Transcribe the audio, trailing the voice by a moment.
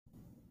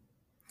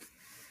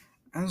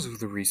As of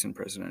the recent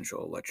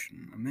presidential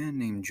election, a man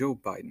named Joe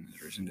Biden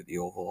has risen to the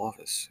Oval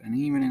Office, and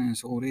even in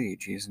his old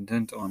age, he is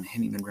intent on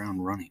hitting the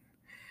ground running.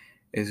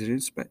 It is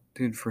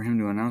expected for him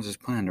to announce his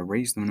plan to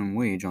raise the minimum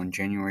wage on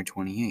January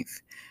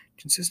 28th,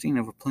 consisting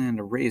of a plan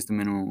to raise the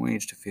minimum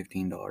wage to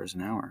 $15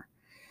 an hour.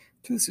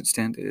 To this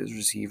extent, it has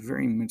received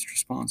very mixed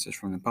responses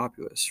from the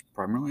populace,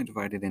 primarily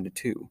divided into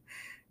two,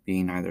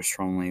 being either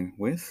strongly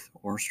with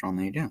or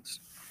strongly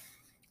against.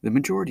 The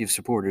majority of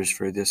supporters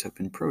for this have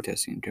been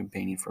protesting and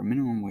campaigning for a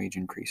minimum wage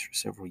increase for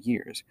several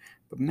years,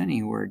 but many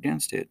who are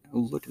against it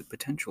look at the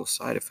potential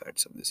side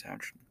effects of this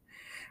action,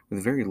 with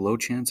a very low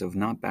chance of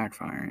not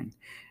backfiring.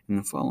 In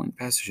the following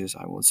passages,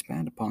 I will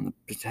expand upon the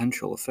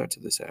potential effects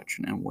of this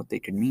action and what they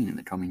could mean in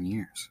the coming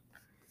years.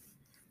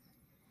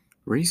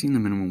 Raising the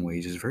minimum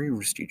wage is a very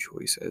risky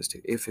choice, as to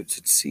if it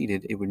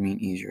succeeded, it would mean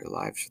easier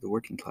lives for the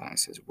working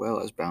class, as well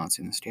as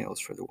balancing the scales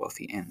for the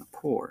wealthy and the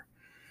poor.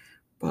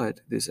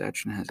 But this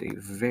action has a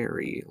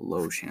very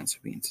low chance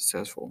of being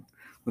successful,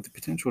 with the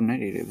potential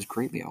negatives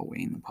greatly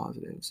outweighing the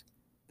positives.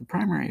 The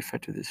primary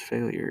effect of this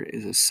failure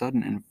is a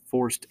sudden and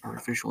forced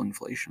artificial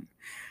inflation,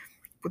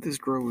 but this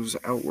grows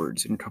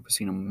outwards,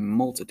 encompassing a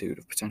multitude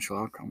of potential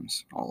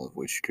outcomes, all of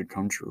which could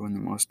come true in the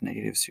most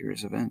negative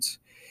series of events.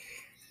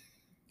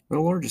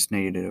 The largest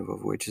negative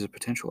of which is a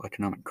potential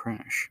economic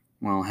crash.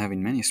 While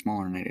having many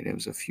smaller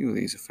negatives, a few of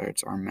these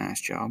effects are mass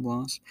job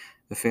loss,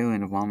 the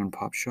failing of mom and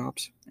pop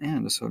shops,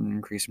 and a sudden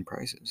increase in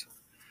prices.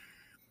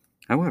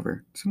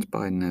 However, since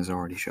Biden has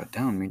already shut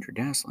down major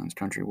gas lines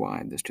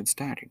countrywide, this could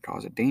stack and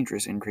cause a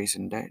dangerous increase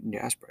in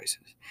gas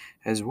prices.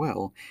 As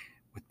well,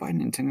 with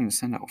Biden intending to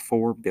send out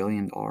 $4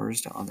 billion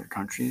to other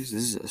countries,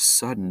 this is a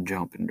sudden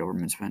jump in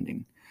government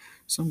spending.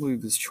 Some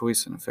believe this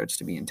choice and effects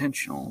to be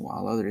intentional,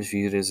 while others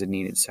view it as a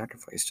needed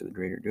sacrifice to the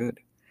greater good.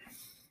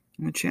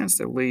 And the chance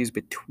that lays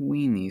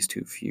between these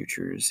two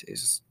futures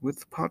is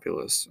with the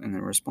populace and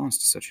their response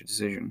to such a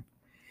decision.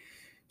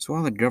 So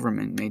while the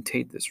government may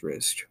take this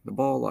risk, the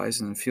ball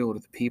lies in the field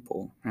of the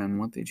people and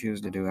what they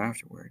choose to do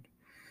afterward.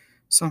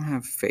 Some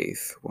have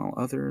faith, while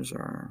others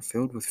are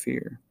filled with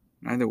fear.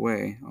 Either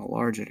way, a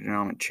large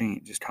economic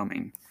change is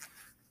coming,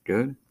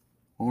 good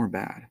or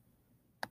bad.